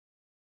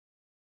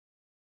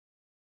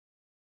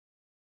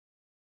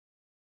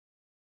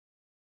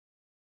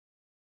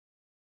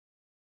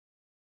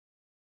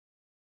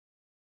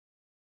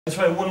Let's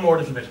try one more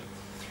little bit.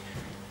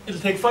 It'll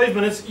take 5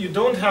 minutes. You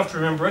don't have to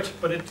remember it,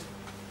 but it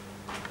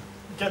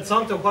gets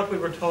on to what we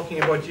were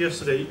talking about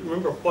yesterday.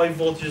 Remember why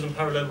voltages in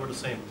parallel were the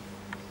same.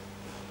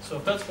 So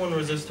if that's one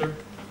resistor,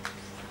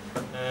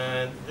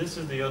 and this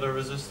is the other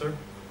resistor,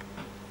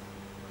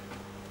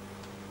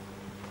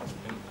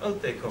 and out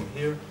they come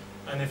here.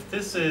 And if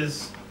this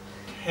is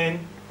 10,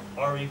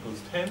 R equals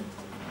 10,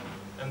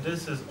 and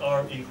this is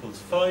R equals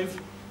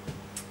 5,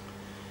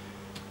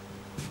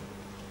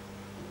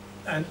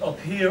 and up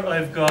here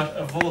I've got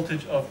a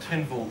voltage of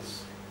 10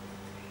 volts.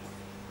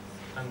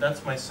 And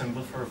that's my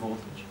symbol for a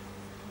voltage.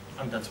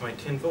 And that's my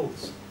 10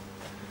 volts.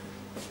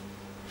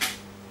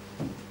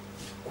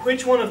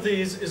 Which one of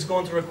these is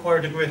going to require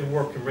the greater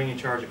work in bringing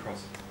charge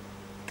across?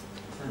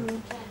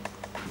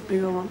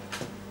 Bigger one.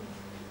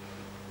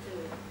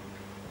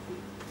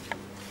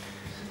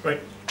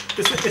 Right.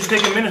 It'll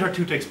take a minute or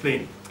two to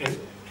explain. In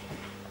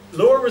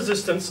lower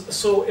resistance,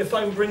 so if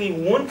I'm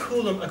bringing 1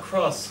 coulomb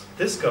across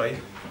this guy,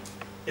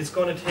 it's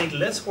going to take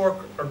less work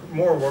or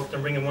more work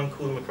than bringing 1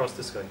 coulomb across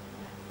this guy.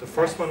 The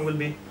first one will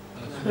be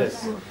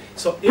less.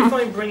 So if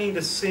I'm bringing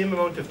the same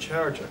amount of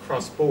charge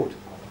across both,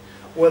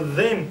 well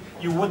then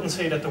you wouldn't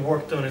say that the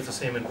work done is the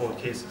same in both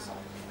cases,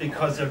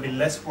 because there'll be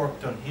less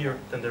work done here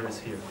than there is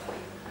here.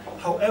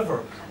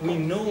 However, we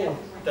know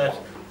that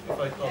if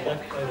I call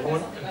that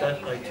I1 and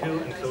that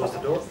I2 and close the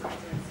door.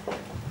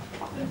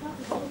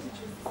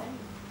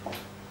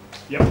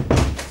 Yep.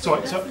 So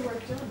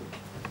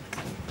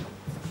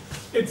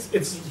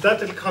it's that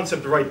little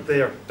concept right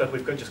there that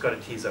we've just got to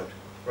tease out,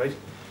 right?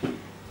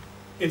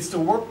 It's the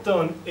work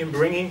done in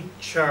bringing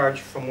charge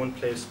from one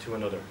place to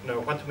another. Now,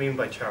 what do we mean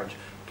by charge?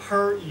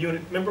 Per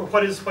unit. Remember,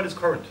 what is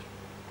current?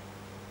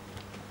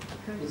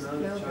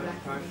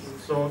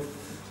 So,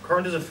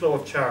 current is a flow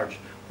of charge.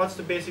 What's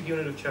the basic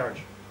unit of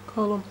charge?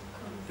 Coulomb.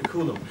 The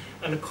coulomb.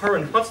 And the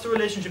current. What's the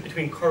relationship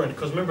between current?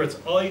 Because remember, it's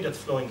I that's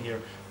flowing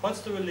here.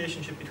 What's the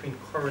relationship between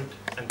current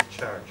and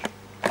charge?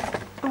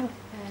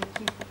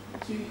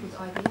 Q equals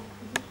IB.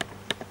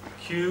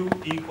 Q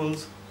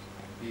equals.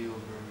 B over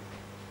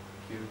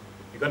Q.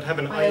 You've got to have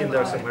an I in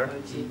there somewhere.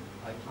 IT.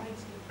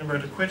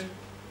 Remember to quit.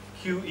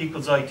 Q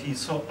equals IT.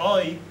 So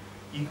I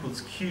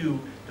equals Q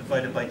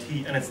divided by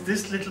T. And it's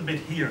this little bit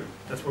here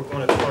that we're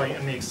going to try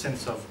and make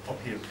sense of up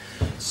here.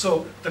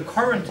 So the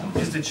current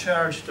is the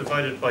charge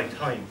divided by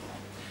time.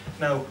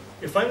 Now,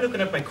 if I'm looking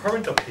at my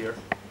current up here,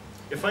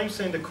 if I'm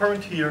saying the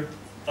current here,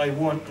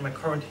 I1, and my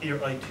current here,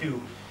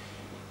 I2,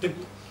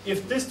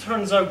 if this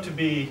turns out to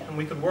be, and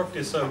we could work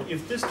this out,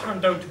 if this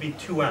turned out to be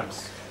 2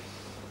 amps,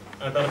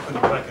 and I better put in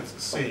brackets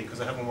C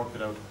because I haven't worked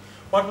it out,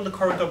 what will the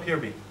current up here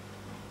be?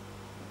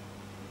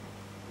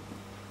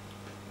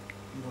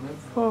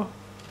 4.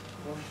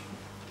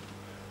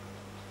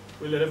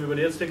 We'll let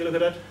everybody else take a look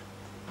at that.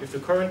 If the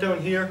current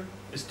down here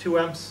is 2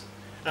 amps,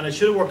 and I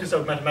should have worked this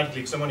out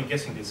mathematically because I'm only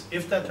guessing this,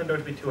 if that turned out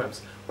to be 2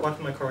 amps, what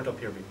will my current up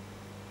here be?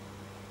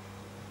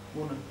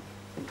 1.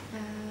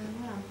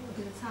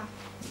 Because it's half.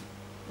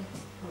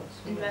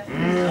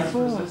 Less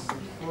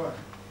resistance. 4.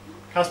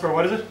 Casper,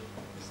 what is it?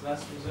 It's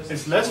less resistance.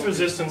 It's less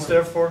resistance,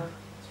 therefore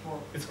It's 4.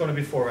 it's going to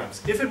be 4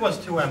 amps. If it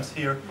was 2 amps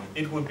here,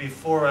 it would be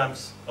 4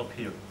 amps up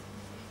here.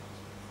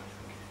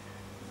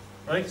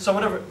 Right? So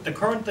whatever, the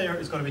current there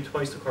is going to be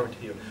twice the current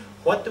here.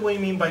 What do I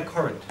mean by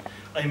current?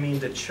 I mean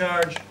the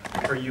charge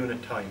per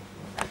unit time.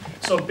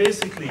 So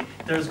basically,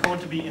 there's going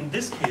to be, in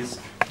this case,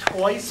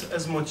 twice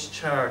as much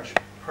charge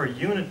per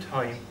unit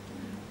time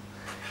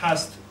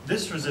past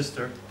this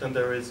resistor than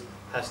there is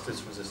past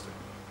this resistor.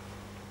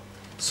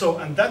 So,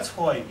 and that's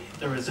why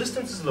the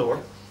resistance is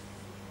lower.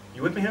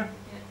 You with me here?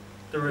 Yeah.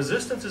 The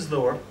resistance is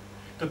lower,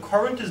 the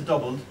current is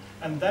doubled,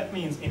 and that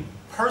means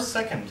per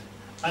second,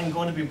 I'm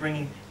going to be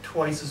bringing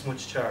twice as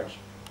much charge.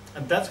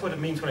 And that's what it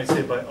means when I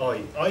say by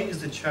I. I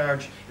is the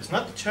charge, it's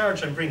not the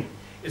charge I'm bringing,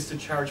 it's the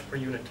charge per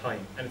unit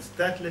time. And it's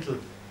that little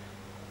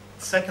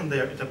second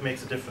there that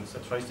makes a difference,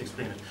 that tries to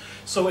explain it.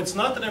 So it's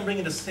not that I'm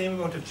bringing the same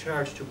amount of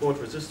charge to both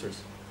resistors.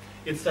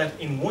 It's that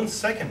in 1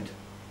 second,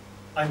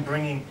 I'm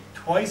bringing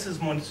twice as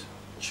much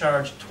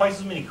charge, twice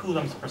as many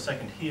coulombs per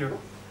second here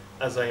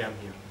as I am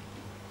here.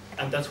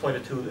 And that's why the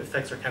two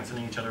effects are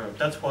cancelling each other out.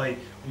 That's why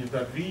when you've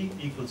got V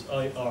equals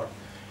IR.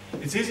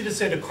 It's easy to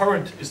say the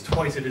current is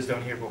twice it is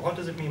down here, but what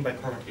does it mean by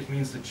current? It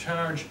means the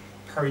charge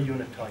per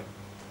unit time.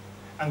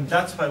 And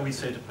that's why we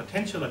say the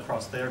potential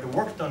across there, the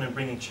work done in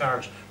bringing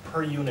charge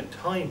per unit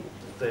time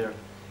there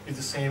is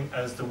the same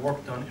as the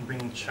work done in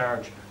bringing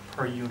charge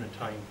per unit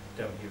time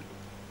down here.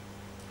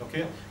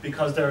 Okay?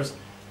 Because there's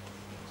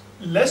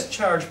less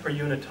charge per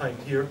unit time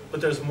here,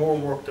 but there's more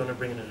work done in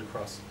bringing it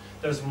across.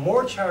 There's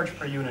more charge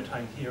per unit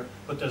time here,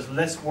 but there's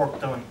less work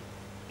done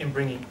in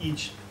bringing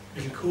each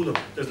coulomb.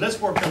 There's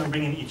less work done in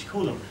bringing each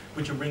coulomb,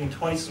 but you're bringing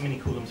twice as many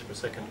coulombs per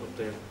second up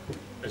there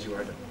as you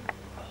are there.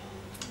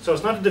 So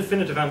it's not a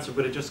definitive answer,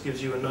 but it just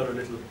gives you another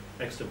little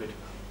extra bit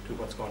to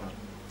what's going on.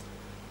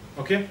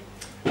 Okay?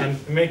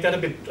 And to make that a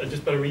bit, I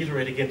just better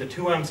reiterate again, the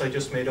 2 amps I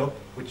just made up,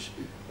 which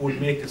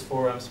would make this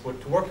 4 amps, but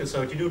to work this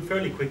out, you do it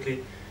fairly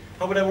quickly.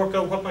 How would I work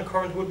out what my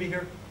current would be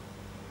here?